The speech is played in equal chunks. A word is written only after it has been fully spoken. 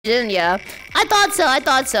Didn't, yeah. I thought so, I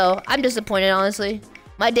thought so. I'm disappointed, honestly.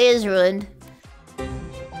 My day is ruined.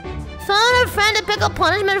 Phone a friend to pick up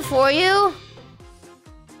punishment for you?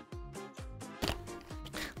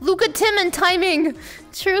 Luca, Tim, and timing.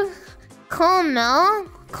 True. Call Mel?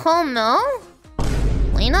 Call Mel?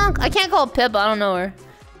 Lena? I can't call Pip, I don't know her.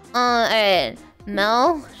 Alright.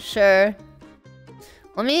 Mel? Sure.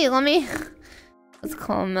 Let me... Let's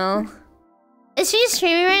call Mel. Is she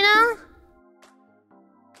streaming right now?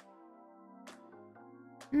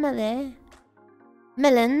 Mele.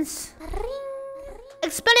 Melons.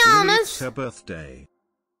 Expelliarmus! It's her birthday.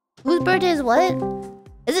 Whose birthday is what?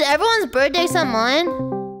 Is it everyone's birthday except mine?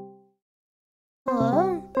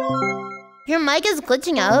 Hello? Your mic is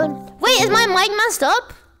glitching out. Wait, is my mic messed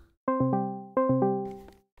up?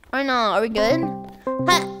 Or no, are we good?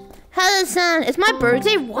 How does it sound? It's my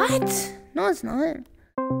birthday? What? No, it's not.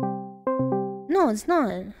 No, it's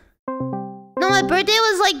not. No, my birthday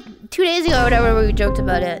was like 2 days ago or whatever, we joked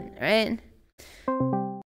about it, right?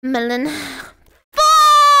 Melon.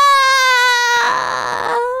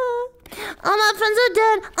 All my friends are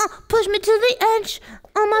dead. Push me to the edge.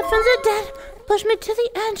 All my friends are dead. Push me to the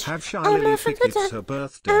edge. Have Charlie think it's her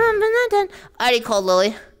birthday. All my friends are dead. I already called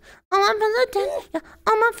Lily. All my friends are dead. Yeah.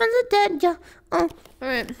 All my friends are dead. Yeah. Oh, all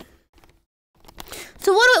right.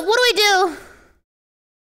 So what do we do?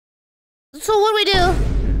 So what do we do?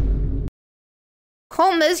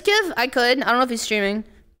 Call Mizkiv? I could. I don't know if he's streaming.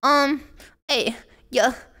 Hey,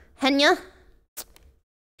 yeah, Henya.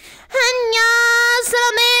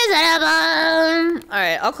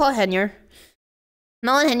 Alright, I'll call Henya.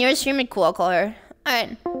 Melon Henya is streaming. Cool, I'll call her.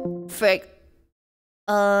 Alright. Frick.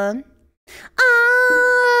 I've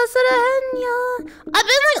been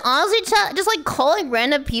like honestly just like calling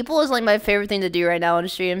random people is like my favorite thing to do right now on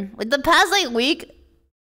stream. Like the past like week,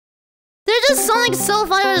 there's just something so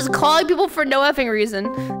funny about just calling people for no effing reason.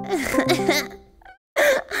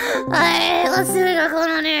 Alright, let's see what we got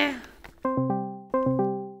going on here.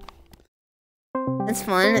 It's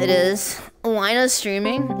fun, it is. Lina's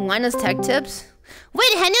streaming. Lina's tech tips.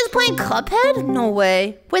 Wait, Henya's playing Cuphead? No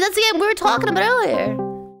way. Wait, that's the game we were talking about earlier.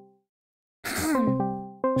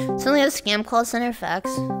 Suddenly a scam call center fax.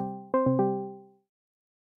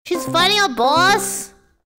 She's fighting a boss?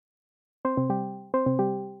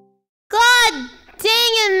 God dang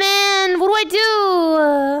it, man. What do I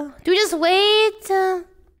do? Do we just wait?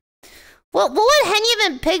 What would Henya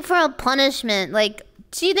even pick for a punishment? Like,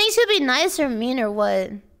 do you think she'd be nice or mean or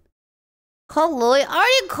what? Call Lily? I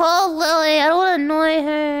already called Lily. I don't want to annoy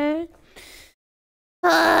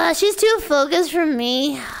her. She's too focused for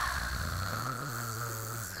me.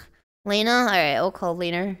 Lena? Alright, I'll call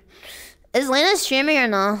Lena. Is Lena streaming or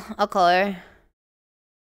no? I'll call her.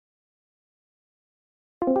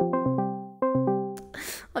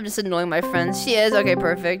 I'm just annoying my friends. She is? Okay,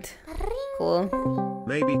 perfect. Cool.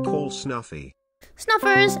 Maybe call Snuffy.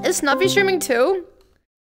 Snuffers! Is Snuffy streaming too?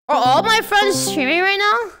 Are all my friends streaming right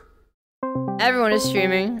now? Everyone is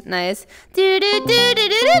streaming. Nice. Yo!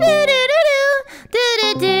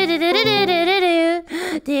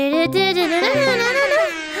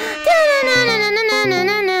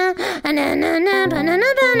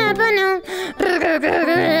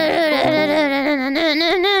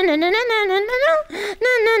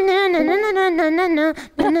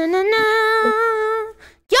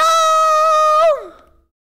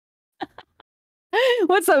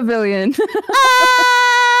 What's up, Filian?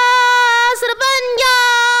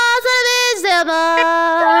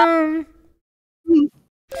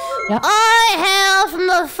 Yep. I hail from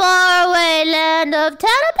the faraway land of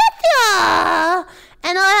Terabithia,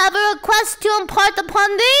 and I have a request to impart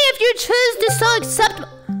upon thee if you choose to so accept.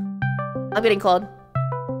 I'm getting called.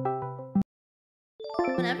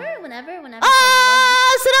 Whenever.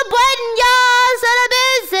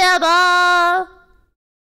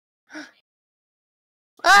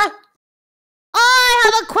 I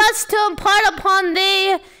have a quest to impart upon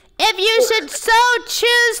thee if you should so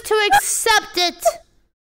choose to accept it.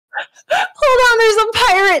 Hold on, there's a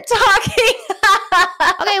pirate talking.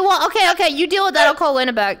 Okay, well, okay, you deal with that. I'll call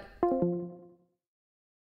Lena back.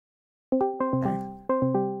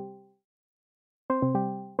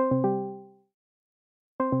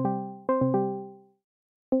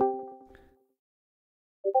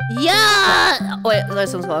 Yeah! Wait,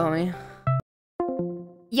 there's someone's calling me.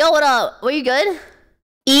 Yo, what up? Were you good?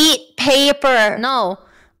 Eat paper. No.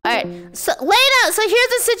 Alright, so Lena, so here's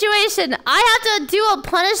the situation. I have to do a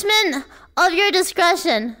punishment of your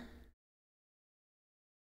discretion.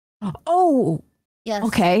 Oh. Yes.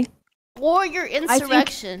 Okay. Or your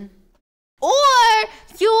insurrection. Or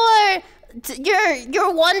your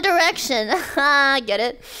One Direction. Get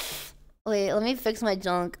it? Wait, let me fix my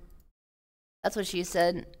junk. That's what she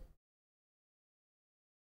said.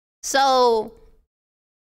 So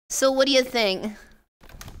what do you think?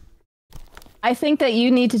 I think that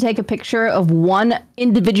you need to take a picture of one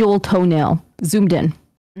individual toenail, zoomed in.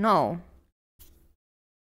 No.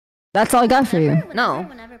 That's all I got for you. No.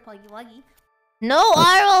 No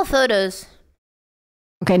IRL photos.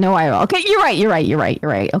 Okay, no IRL. Okay, you're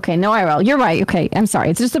right. Okay, no IRL. You're right. Okay, I'm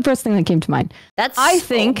sorry. It's just the first thing that came to mind. That's I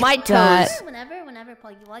think my toes. That... Whenever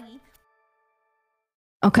pluggy wuggy.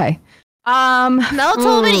 Okay. Mel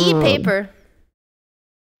told me to eat paper.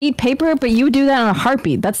 Eat paper, but you do that on a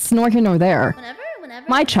heartbeat. That's nor here nor there. Whenever.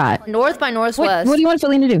 My chat. North by Northwest. What do you want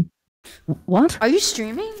Filian to do? What? Are you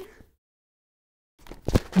streaming?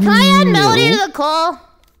 Can I add Melody to the call?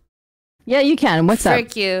 Yeah, you can. What's up?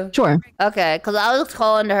 Frick you. Sure. Okay, because I was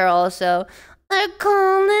calling to her also. I'm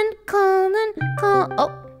calling.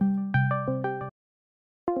 Oh.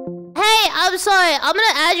 Hey, I'm sorry. I'm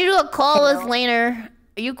gonna add you to a call with Laner.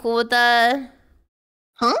 Are you cool with that?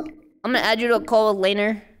 Huh? I'm gonna add you to a call with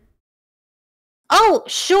Laner. Oh,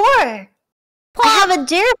 sure. I have a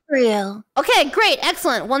dare for you. Okay, great,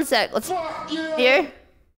 excellent. One sec. Let's here.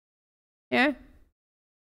 Okay.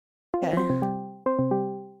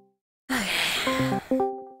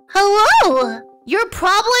 Hello. You're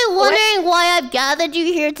probably wondering why I've gathered you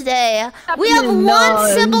here today. We have one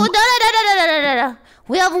simple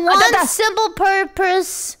We have one simple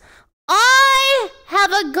purpose. I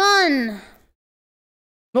have a gun.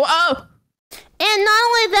 Whoa. And not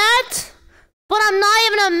only that, but I'm not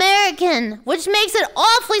even American, which makes it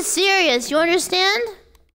awfully serious. You understand?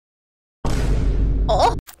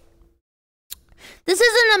 Oh. This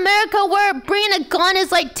isn't America where bringing a gun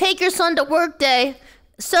is like take your son to work day.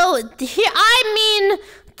 So here, I mean,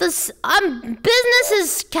 business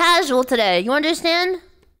is casual today. You understand?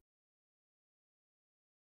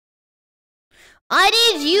 I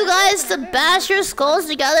need you guys to bash your skulls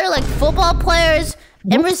together like football players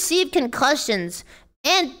and receive concussions.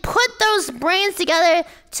 And put those brains together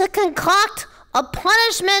to concoct a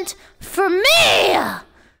punishment for me!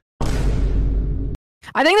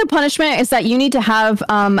 I think the punishment is that you need to have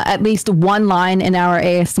at least one line in our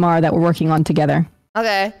ASMR that we're working on together.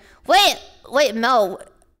 Okay. Wait, Mel.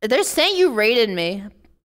 They're saying you raided me.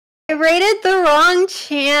 I raided the wrong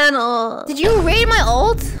channel. Did you raid my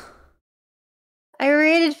ult? I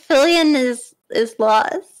raided Filian is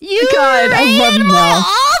lost. You God, I love you, my Mel. ult?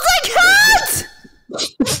 I can't!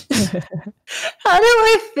 How do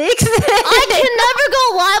I fix it? I can never go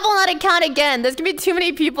live on that account again. There's gonna be too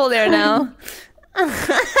many people there now. I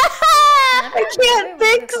can't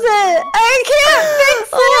fix it. I can't fix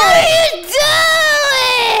it. What are you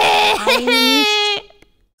doing?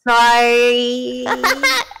 Sorry.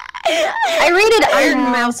 I raided Iron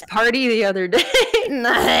Mouse Party the other day.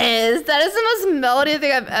 Nice. That is the most melody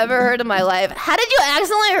thing I've ever heard in my life. How did you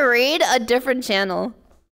accidentally raid a different channel?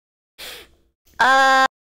 I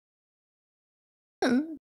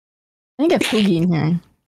think I get Fugi in here.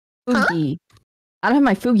 Fugi. I don't have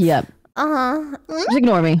my Fugi up. Just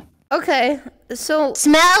ignore me. Okay, so...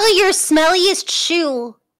 Smell your smelliest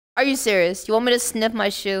shoe. Are you serious? You want me to sniff my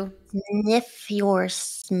shoe? Sniff your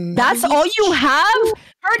smell. That's all you have?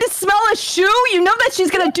 Her to smell a shoe? You know that she's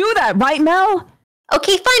gonna do that, right, Mel?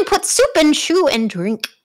 Okay, fine. Put soup in shoe and drink.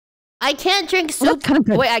 I can't drink soup. Well, kind of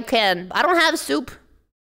good. Wait, I can. I don't have soup.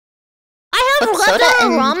 I have Put soda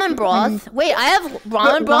leftover and- ramen broth. Wait, I have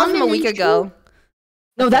ramen broth from a week ago.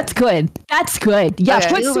 No, that's good. That's good. Yeah, Okay.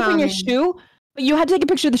 put soup in your shoe, but you had to take a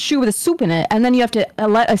picture of the shoe with the soup in it, and then you have to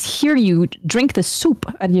let us hear you drink the soup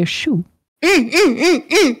out of your shoe.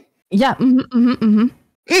 Yeah,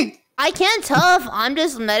 I can't tell if I'm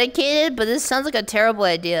just medicated, but this sounds like a terrible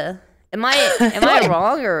idea. Am I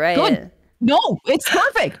wrong or right? Good. No, it's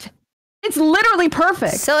perfect. It's literally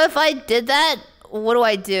perfect. So if I did that, what do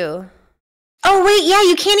I do? Oh wait, yeah,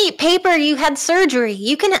 you can't eat paper. You had surgery.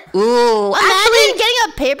 You can. Ooh, Imagine getting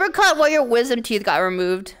a paper cut while your wisdom teeth got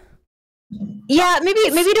removed. yeah, maybe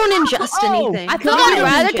don't ingest anything. I feel like I'd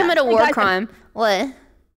rather commit a war crime. What?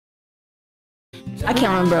 I can't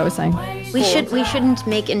remember what I was saying. We shouldn't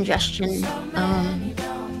make ingestion.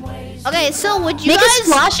 Okay, so would you Make guys a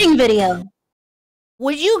splashing video.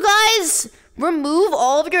 would you guys remove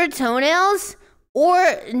all of your toenails or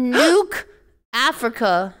nuke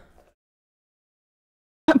Africa?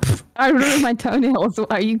 I remove my toenails.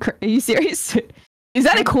 Are you serious? Is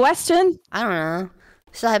that a question? I don't know.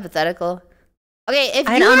 It's hypothetical. Okay, if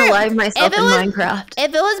I'd you were, unalive myself if it in was, Minecraft.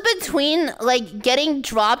 If it was between like getting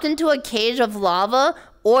dropped into a cage of lava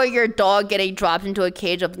or your dog getting dropped into a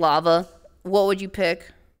cage of lava, what would you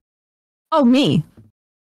pick? Oh, me.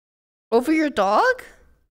 Over your dog?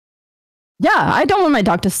 Yeah, I don't want my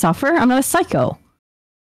dog to suffer. I'm not a psycho.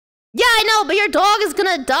 Yeah, I know, but your dog is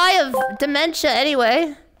gonna die of dementia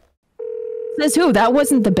anyway. Says who? That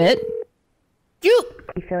wasn't the bit. You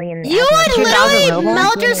would literally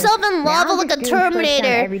melt yourself in lava like a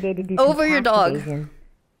Terminator over your dog.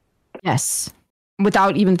 Yes.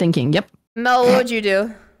 Without even thinking. Yep. Mel, what would you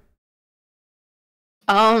do?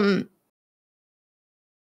 I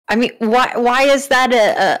mean, why is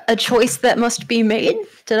that a choice that must be made?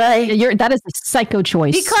 That is a psycho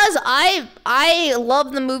choice. Because I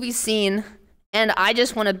love the movie scene, and I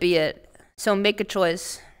just want to be it. So make a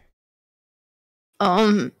choice.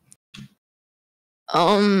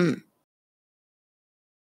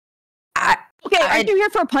 Okay, are you here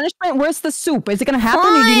for a punishment? Where's the soup? Is it gonna happen,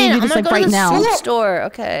 or do you need to do this like right now? Soup store.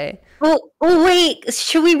 Okay. Oh wait,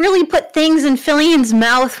 should we really put things in Filian's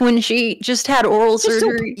mouth when she just had oral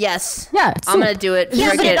surgery? Yes. Yeah, I'm gonna do it.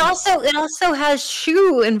 Yeah, but it also has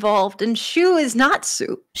Shu involved, and Shu is not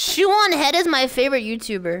soup. Shu on Head is my favorite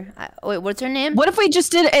YouTuber. Wait, what's her name? What if we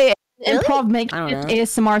just did a improv makeshift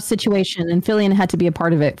ASMR situation, and Filian had to be a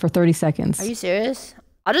part of it for 30 seconds? Are you serious?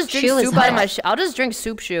 I'll just drink soup out of my. I'll just drink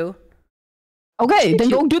soup Shu. Okay, then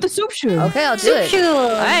don't do the soup Shu. Okay, I'll do it.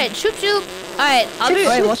 Alright, soup. Alright, I'll be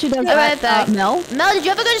right. Well, she does right back. Mel? Mel, did you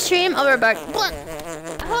have a good stream? I'll be right back.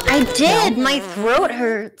 I did. My throat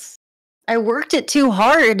hurts. I worked it too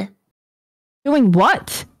hard. Doing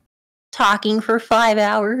what? Talking for 5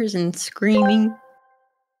 hours and screaming.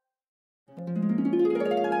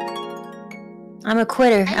 I'm a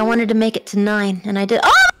quitter. I wanted to make it to 9, and I did.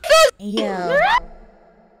 Oh! Yeah.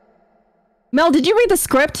 Mel, did you read the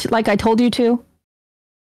script like I told you to?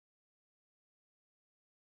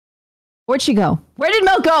 Where'd she go? Where did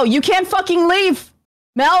Mel go? You can't fucking leave!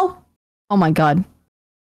 Mel? Oh my god.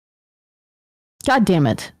 God damn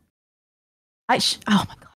it. Oh my god.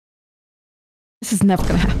 This is never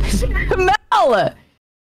gonna happen. Mel!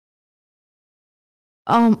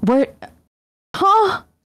 Where? Huh?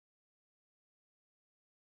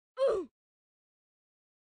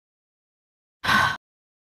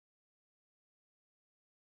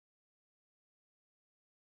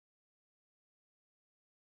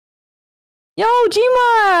 Yo,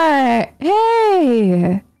 Gmar!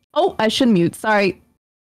 Hey! Oh, I should mute. Sorry.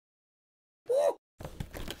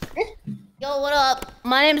 Yo, what up?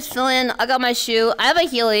 My name's Filian. I got my shoe. I have a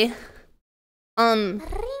Healy. So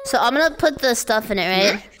I'm gonna put the stuff in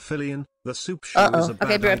it, right? Filian, the soup shoe is a bad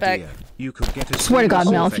Okay, be right back. idea. You could get a Swear to God,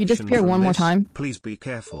 serious Mel, if you infection disappear from one more this. time. Please be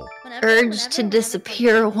careful. Urge to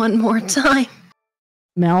disappear one more time.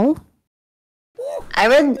 Mel? I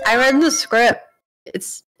read the script.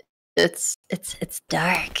 It's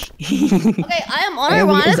dark. Okay, I am Are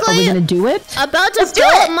we unironically gonna do it? about to fill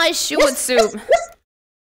up my shoe with soup.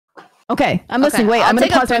 Okay, I'm listening. Wait, I'm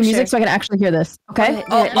gonna pause my music so I can actually hear this. Okay?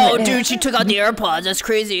 Oh, dude, she took out the AirPods. That's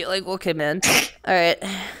crazy. Like, okay, man. All right.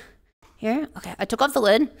 Here? Okay, I took off the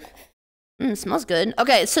lid. Smells good.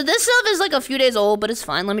 Okay, so this stuff is like a few days old, but it's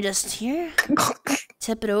fine. Let me just, here.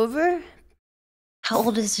 Tip it over. How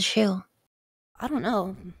old is the shoe? I don't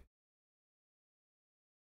know.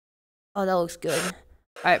 Oh, that looks good. All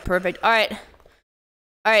right, perfect. All right.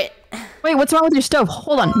 Wait, what's wrong with your stove?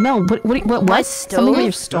 Hold on, Mel. What? My stove? Something with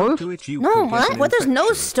your stove? Don't do it, you No, could get what? an What? There's no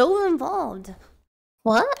infection. stove involved.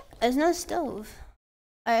 What? There's no stove.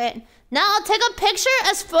 All right. Now I'll take a picture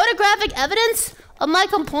as photographic evidence of my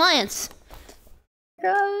compliance.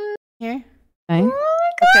 Here. Okay.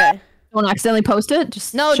 Okay. Don't accidentally post it.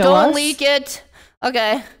 Just No, show don't us. leak it.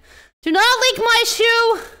 Okay. Do not leak my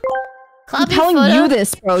shoe. I'm Copy telling photo. you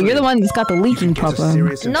this, bro. You're the one that's got the leaking Get a problem.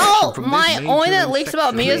 serious No, infection from my this only major that leaks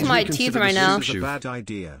about me infection. is my Please teeth reconsider right now. this is a bad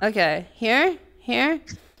idea. Okay. Here.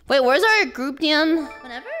 Wait, where's our group DM?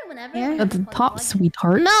 Whenever. Here. At the top,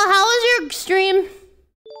 sweetheart. Mel, how was your stream?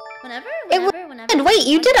 Whenever. And wait,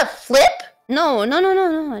 you did a flip? No,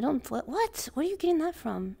 I don't flip. What? Where are you getting that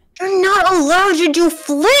from? You're not allowed to do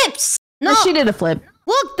flips. No, She did a flip.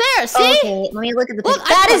 look there, see? Okay, let me look at the Look,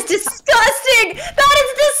 picture. That is disgusting! That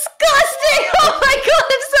is disgusting! Oh my god,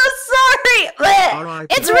 I'm so sorry! R.I.P.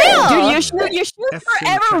 It's real! Dude, your shoe's F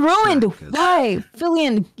forever check ruined. crackers. Why?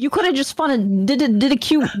 Filian, you could have just did a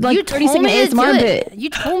cute, like, You 30 told second me to do ASMR it. bit. You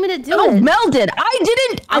told me to do No, it. Mel did. I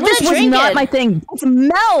didn't. I'm This gonna was drink not it. my thing. It's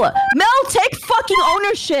Mel. Mel, take fucking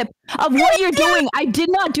ownership of what you're doing. I did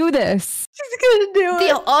not do this. She's gonna do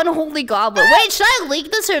The unholy goblet. Wait, should I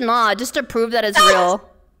leak this or not? Just to prove that it's real.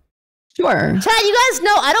 Sure. Chad, you guys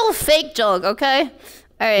know I don't fake junk, okay?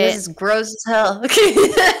 Alright. This is gross as hell.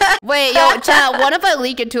 Wait, yo, Chad, what if I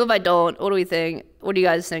leak it too if I don't? What do we think? What do you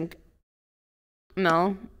guys think?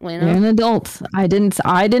 No, You're an adult. I did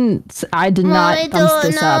not thumbs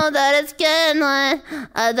this up. That it's getting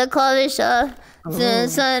at the coffee shop.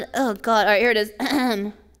 Oh god, alright, here it is.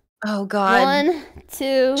 Oh god. 1,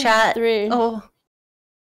 2, Chat. 3. Oh.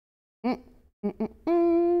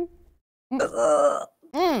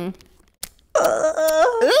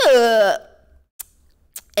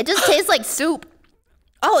 It just tastes like soup.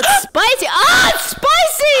 Oh, it's spicy. Ah, it's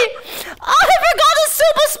spicy! Oh, I forgot the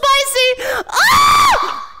soup was spicy! Ah!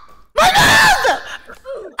 My mouth!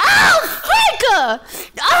 Oh, frick!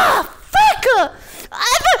 Ah, frick!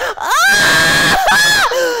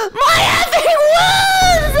 My effing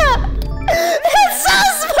wounds! It's so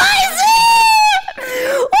spicy!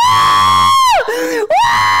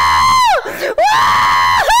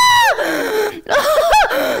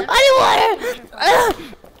 I need water!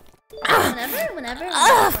 Whenever.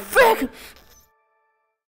 Frick!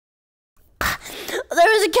 There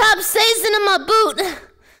was a capsaicin in my boot!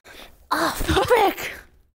 Ah, frick!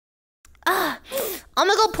 I'm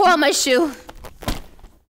gonna go pour on my shoe.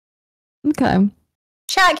 Okay.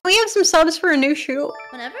 Chat, can we have some subs for a new shoe?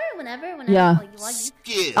 Whenever. Yeah.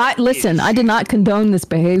 Listen, I did not condone this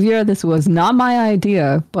behavior. This was not my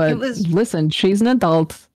idea. But listen, she's an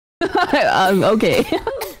adult. Okay.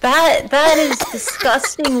 That is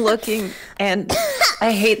disgusting looking, and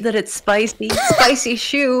I hate that it's spicy. Spicy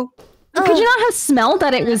shoe. Could you not have smelled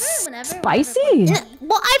that it was spicy?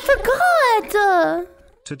 Well, I forgot!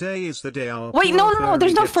 Today is the day our Wait, no,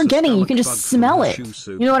 there's no forgetting. You can just smell it.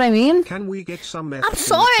 You know what I mean? Can we get some I'm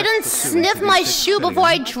sorry, I didn't sniff my shoe before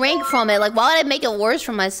I drank from it. Like, why would I make it worse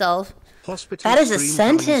for myself? That is a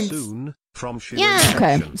sentence. Yeah.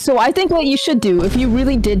 Okay, so I think what you should do, if you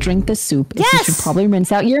really did drink the soup, is you should probably rinse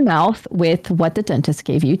out your mouth with what the dentist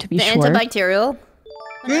gave you to be sure. Antibacterial?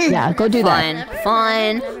 Yeah, go do that.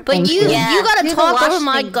 Fine. But you gotta talk over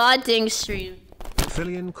my goddamn stream.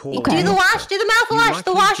 Filian called. Okay. Do the mouthwash,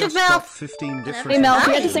 the wash of mouth. 15 different Hey Mel, if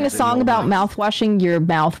you had to sing a song about mouth washing your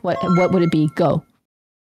mouth, what would it be? Go.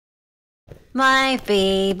 My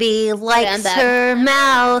baby likes her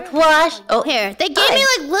mouthwash. Oh, here. They gave me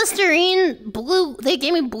like Listerine blue. They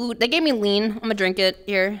gave me lean. I'm gonna drink it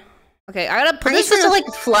here. Okay, I gotta put Are you supposed to like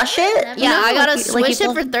flush it? Yeah, I gotta swish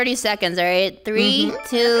it for 30 seconds, alright? 3,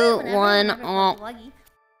 2, 1, oh.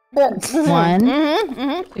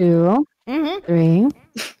 1, 2, 3,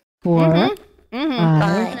 4,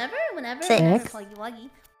 5, 6,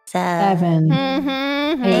 7,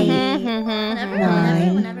 8,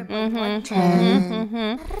 9,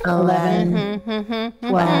 10, 11,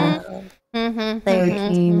 12,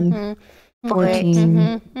 13,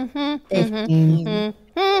 14, 15,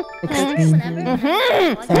 16,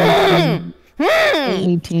 17,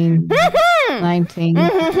 18, 19,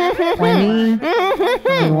 20,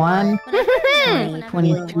 21,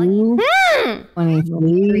 22,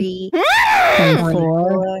 23,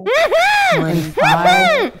 24,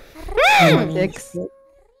 25, 26,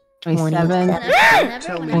 27,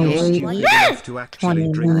 28,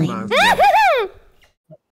 29.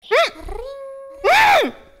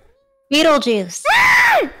 Beetlejuice.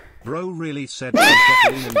 Bro really said I'm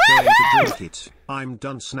getting and going to drink it. I'm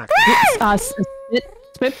done snacking.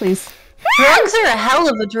 Spit, please. Drugs are a hell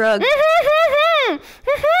of a drug.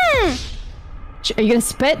 Are you gonna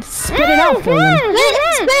spit? Spit it out, Filian.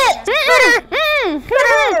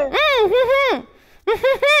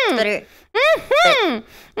 Spit.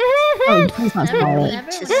 Oh, please not swallow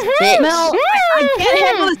it. Spit. Mel, I can't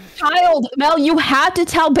handle this child. Mel, you have to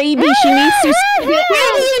tell baby she needs to spit it Baby,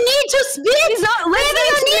 out. you need to spit. He's not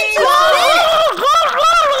listening to me.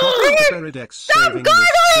 Stop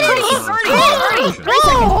gargling! 30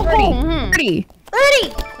 seconds.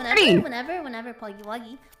 30. Whenever, Puggy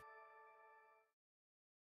Wuggy.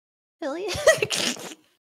 Filian?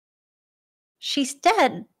 She's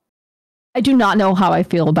dead. I do not know how I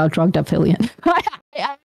feel about drugged up Filian.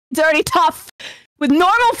 It's already tough with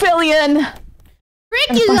normal Filian.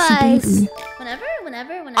 Frick you guys! Whenever.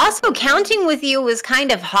 Also, counting with you was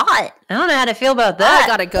kind of hot. I don't know how to feel about that. I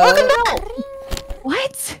gotta go. Welcome back.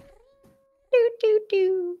 What?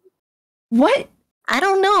 Do. What? I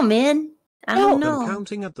don't know, man. I don't know.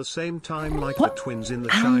 Counting at the same time like What? the twins in The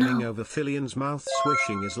I don't Shining know. over Filian's mouth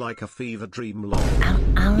swishing is like a fever dream long. I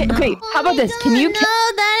don't know. Okay, how about this? Can you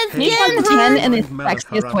that Can you count to 10 in the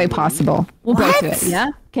sexiest way possible? We'll go through it, yeah?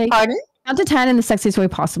 Okay. Pardon? Count to 10 in the sexiest way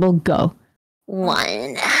possible. Go.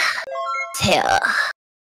 1, 2.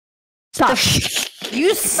 Stop.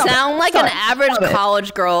 You sound like an average Stop it.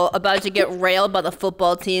 college girl about to get railed by the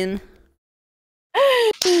football team.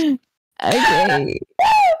 Okay.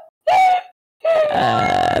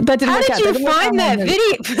 That didn't How work did out. you That didn't work find out. that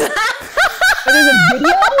video? there's a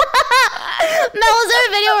video? Mel, is there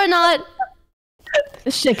a video or not?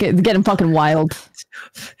 This shit is getting fucking wild.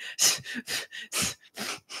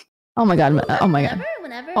 Oh my god. Oh my god.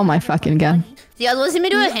 Oh my fucking god. Do you guys want to see me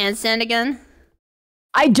do a handstand again?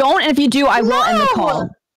 I don't, and if you do, I will end the call.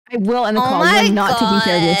 I will end the call. You're not taking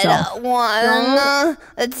care of yourself.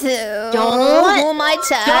 1, 2. Don't. My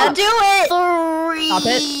chat. Don't do it. 3. Stop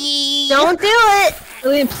it. Don't do it.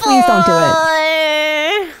 Filian, please don't do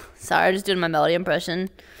it. Sorry, I'm just doing my melody impression.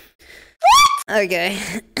 Okay.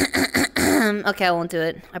 Okay, I won't do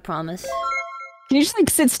it. I promise. Can you just like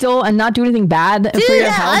sit still and not do anything bad? Dude, for your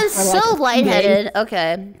health I'm so lightheaded.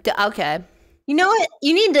 Okay. Okay. You know what?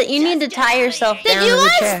 You need to tie yourself down. Did you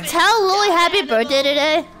guys tell Lily happy birthday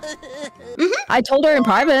today? I told her in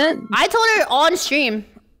private. I told her on stream.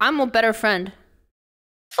 I'm a better friend.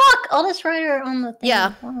 Fuck! I'll just write her on the thing.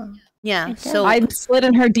 Yeah. Oh. Yeah. So I slid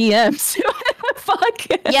in her DMs. Fuck.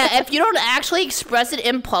 yeah, if you don't actually express it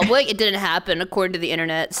in public, it didn't happen according to the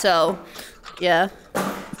internet. So, yeah.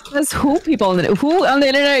 That's who on the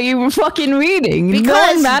internet are you fucking reading? Because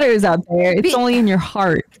no one matters out there. It's only in your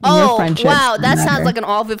heart. Oh, your wow, that sounds like an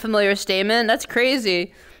awfully familiar statement. That's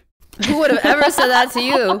crazy. Who would have ever said that to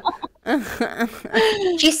you?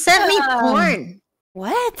 She sent me corn.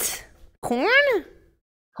 What? Corn?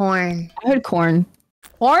 Corn. I heard corn.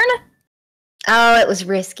 Corn? Oh, it was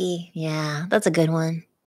risky. Yeah, that's a good one.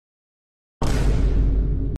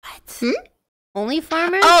 What? Only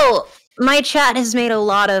farmers? Oh, my chat has made a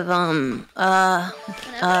lot of Are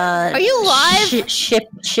you live?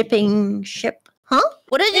 Shipping. Huh?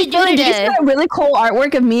 What did you do Did you see today? that really cool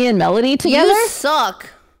artwork of me and Melody together? You suck.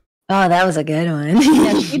 Oh, that was a good one.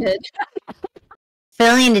 Yeah, she did.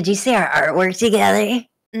 Filian, did you see our artwork together?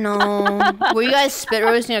 No. Were you guys spit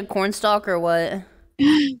roasting a cornstalk or what?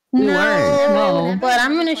 No. But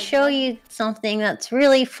I'm gonna show you something that's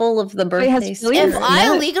really full of the birthday spirit. If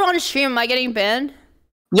I leak it on stream, am I getting banned?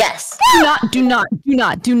 Yes. Do not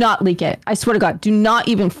leak it. I swear to God, do not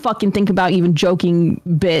even fucking think about even joking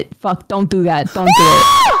bit. Fuck, don't do that. Don't do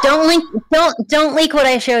it. Don't leak what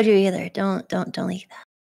I showed you either. Don't leak that.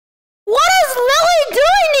 What is Lily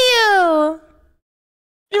doing to you?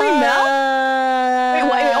 Doing that?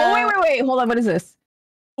 Wait. Hold on. What is this?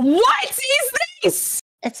 What is this?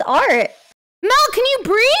 It's art. Mel, can you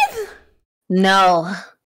breathe? No.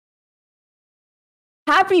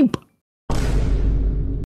 Happy.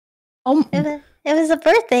 Oh. It was a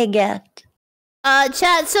birthday gift.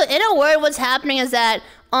 Chat, so in a word, what's happening is that,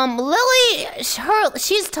 Lily,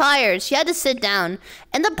 she's tired. She had to sit down.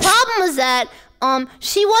 And the problem is that,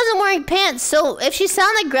 she wasn't wearing pants, so if she sat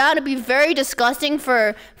on the ground, it'd be very disgusting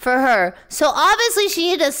for her. So obviously she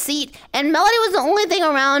needed a seat, and Melody was the only thing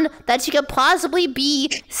around that she could possibly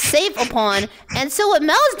be safe upon. And so what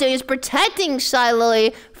Mel's doing is protecting Shy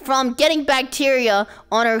Lily from getting bacteria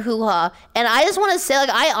on her hoo-ha. And I just want to say, like,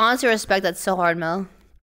 I honestly respect that so hard, Mel.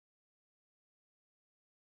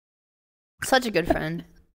 Such a good friend.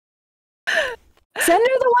 Send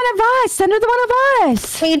her the one of us. Send her the one of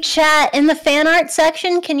us. Hey, chat, in the fan art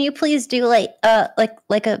section, can you please do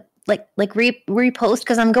repost?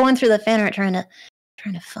 Because I'm going through the fan art trying to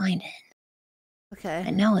find it. Okay. I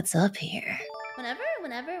know it's up here. Whenever.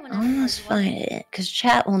 Almost find it, because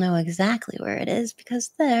chat will know exactly where it is because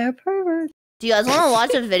they're perverts. Do you guys want to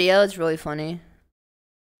watch the video? It's really funny.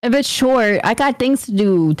 If it's short, I got things to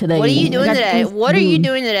do today. What are you doing today? What are you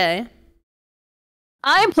doing today?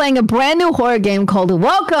 I'm playing a brand new horror game called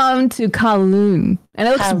Welcome to Kowloon. And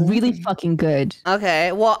it looks really fucking good.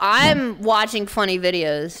 Okay, well, I'm watching funny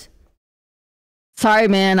videos. Sorry,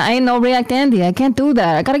 man. I ain't no React Andy. I can't do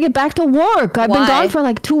that. I gotta get back to work. I've been gone for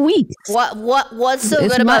like 2 weeks. What's so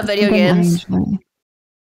good about video games?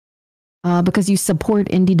 Because you support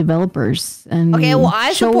indie developers and okay, well,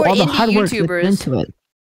 I support all the indie hard work YouTubers. into it.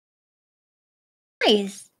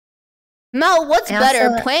 Nice. Mel, what's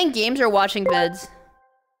better, playing games or watching vids?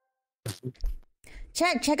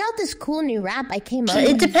 Check out this cool new rap I came up.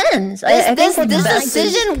 It depends. This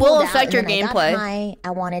decision will affect your gameplay. I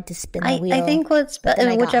wanted to spin the wheel. I think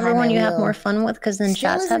whichever one you have more fun with, because then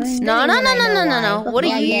chat's having. No. What do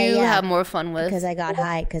you have more fun with? Because I got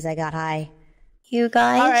high. You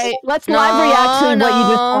guys. All right, let's live react to what you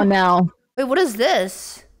just saw now. Wait, what is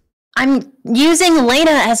this? I'm using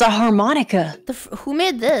Lena as a harmonica. Who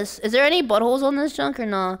made this? Is there any buttholes on this junk or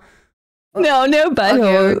no? No buttholes.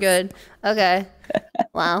 Okay, we're good. Okay.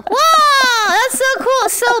 Wow. Wow, that's so cool.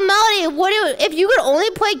 So, Melody, if you could only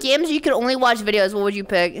play games, you could only watch videos, what would you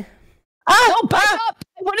pick? Oh, back up!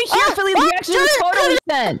 I want to hear Filian's reaction to the photo we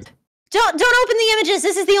sent. Don't open the images.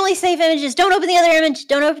 This is the only safe images. Don't open the other image.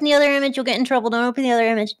 Don't open the other image. You'll get in trouble. Don't open the other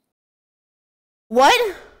image.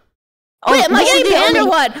 What? Wait, am I getting banned or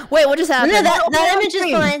what? Wait, what just happened? No, that image is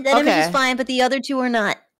fine. That image is fine, but the other two are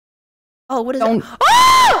not. Oh, what is it? Oh!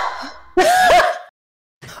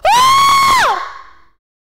 Oh!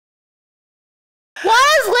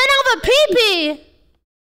 Why does Lynn have a pee-pee?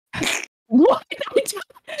 What?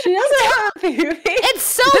 She doesn't have a pee-pee. It's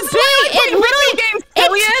so big. It literally,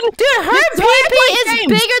 dude, her pee-pee is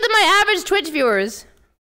bigger than my average Twitch viewers.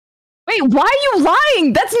 Wait, why are you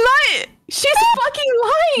lying? That's not. She's fucking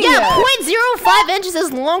lying. Yeah, 0.05 inches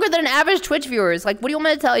is longer than an average Twitch viewers. Like, what do you want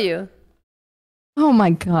me to tell you? Oh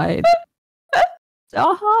my god.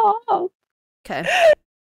 Oh. Okay.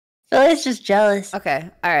 Philly's just jealous. Okay.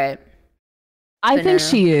 All right. I think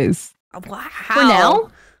she is. How? For now?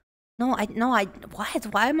 What?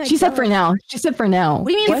 Why am I? She said for now. She said for now. What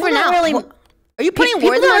do you mean for now? Really, are you putting people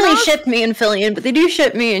words in don't my really mouth? ship me and Filian, but they do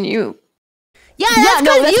ship me and you. Yeah, that's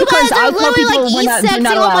because you guys are literally like e-sexing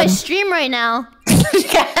on my stream right now.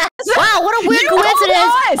 Wow, what a weird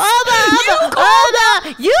coincidence.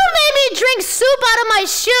 You made me drink soup out of my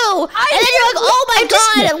shoe, and then you're like, oh my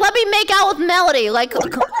god, let me make out with Melody. Like, that's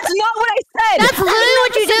not what I said. That's literally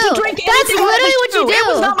what you do. That's literally what you do. It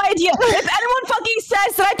was not my idea. If anyone fucking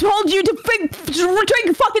says that I told you to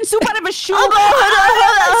drink fucking soup out of a shoe,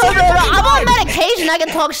 I'm on medication. I can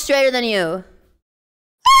talk straighter than you.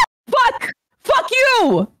 Fuck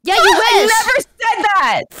you! Yeah, you wish! I never said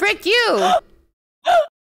that! Frick you!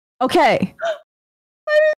 Okay.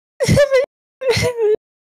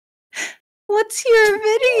 What's your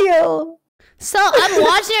video? So, I'm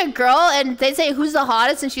watching a girl and they say who's the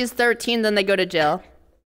hottest and she's 13, then they go to jail.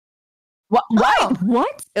 What? Oh.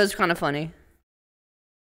 What? It was kind of funny.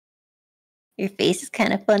 Your face is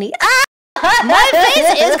kind of funny. My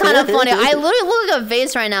face is kind of funny. I literally look like a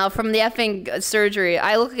vase right now from the effing surgery.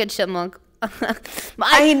 I look like a chipmunk.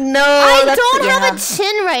 I know. I don't have a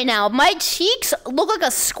chin right now. My cheeks look like a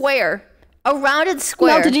square. A rounded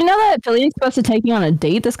square. No, did you know that Filian's supposed to take you on a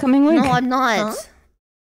date this coming week? No, I'm not. Huh?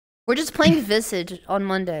 We're just playing Visage on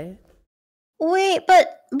Monday. Wait,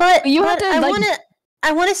 but you have to,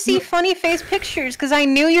 I want to see funny face pictures because I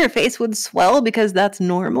knew your face would swell because that's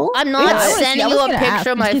normal. I'm not sending you a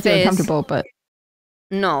picture of my face. Uncomfortable, but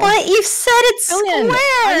no. But you said it's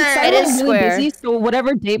square. It is square. Busy, so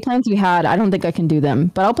whatever date plans we had, I don't think I can do them.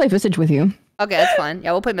 But I'll play Visage with you. Okay, that's fine.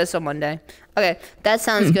 Yeah, we'll play Visage on Monday. Okay, that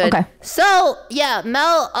sounds good. Okay. So, yeah,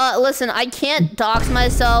 Mel, listen, I can't dox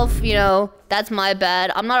myself, you know, that's my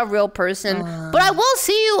bad. I'm not a real person. But I will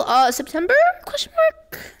see you, September? Question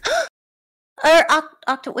mark?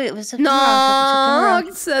 Wait, it was September. No,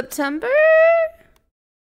 September?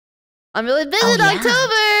 I'm really busy in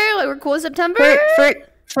October. Like, we're cool in September.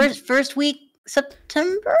 First week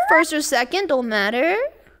September? First or second, don't matter.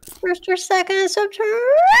 First or second September?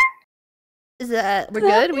 Is that, we're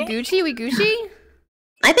good? We Gucci? We Gucci?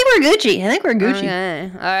 I think we're Gucci.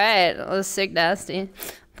 Okay. Alright. That was sick nasty.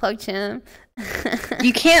 Plug Chim.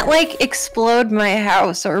 You can't, like, explode my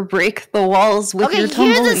house or break the walls with your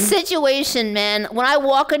tumbling. Okay, here's the situation, man. When I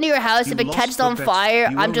walk into your house, if it catches on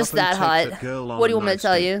fire, I'm just that hot. What do you want me to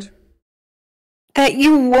tell you? That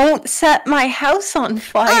you won't set my house on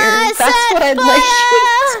fire. That's what I'd like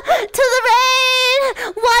to the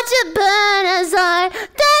rain, watch it burn as I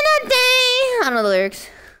I don't know the lyrics.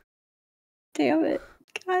 Damn it.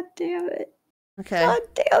 God damn it. Okay. God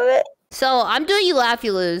damn it. So, I'm doing you laugh,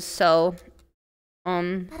 you lose, so...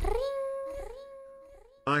 I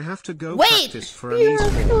have to go practice for an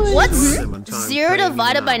esports. What's 0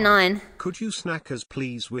 divided by 9? Could you snackers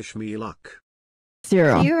please wish me luck?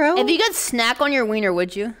 0. If you could snack on your wiener,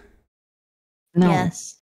 would you? No.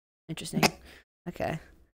 Yes. Interesting. Okay.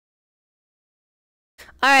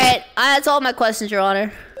 Alright, that's all my questions, Your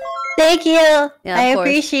Honor. Thank you. Yeah, I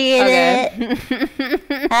appreciate it.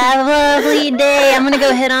 Have a lovely day. I'm gonna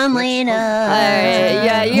go hit on Lena. Alright,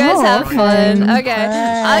 yeah, you guys have fun. Okay.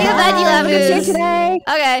 I'll get back to you. Have a good day today.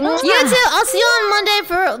 Okay. You too. I'll see you on Monday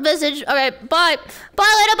for Visage. Okay, bye.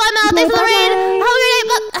 Bye later. Bye, Mel. Thanks for the raid.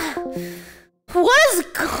 Have a good day. What is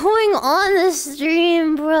going on this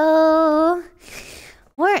stream, bro?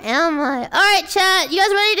 Where am I? Alright, chat. You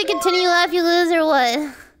guys ready to continue Laugh You Lose or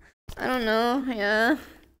what? I don't know. Yeah.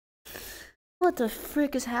 What the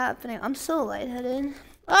frick is happening? I'm so lightheaded.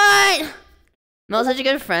 Alright! Mel's such a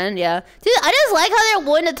good friend, yeah. Dude, I just like how they're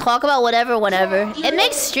willing to talk about whatever, whenever. It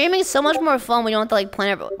makes streaming so much more fun when you don't have to like plan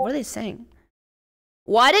everything. What are they saying?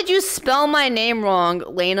 Why did you spell my name wrong,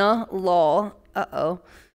 Lena? Lol. Uh-oh.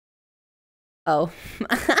 Oh.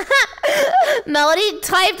 Melody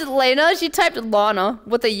typed Lena, she typed Lana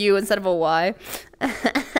with a U instead of a Y.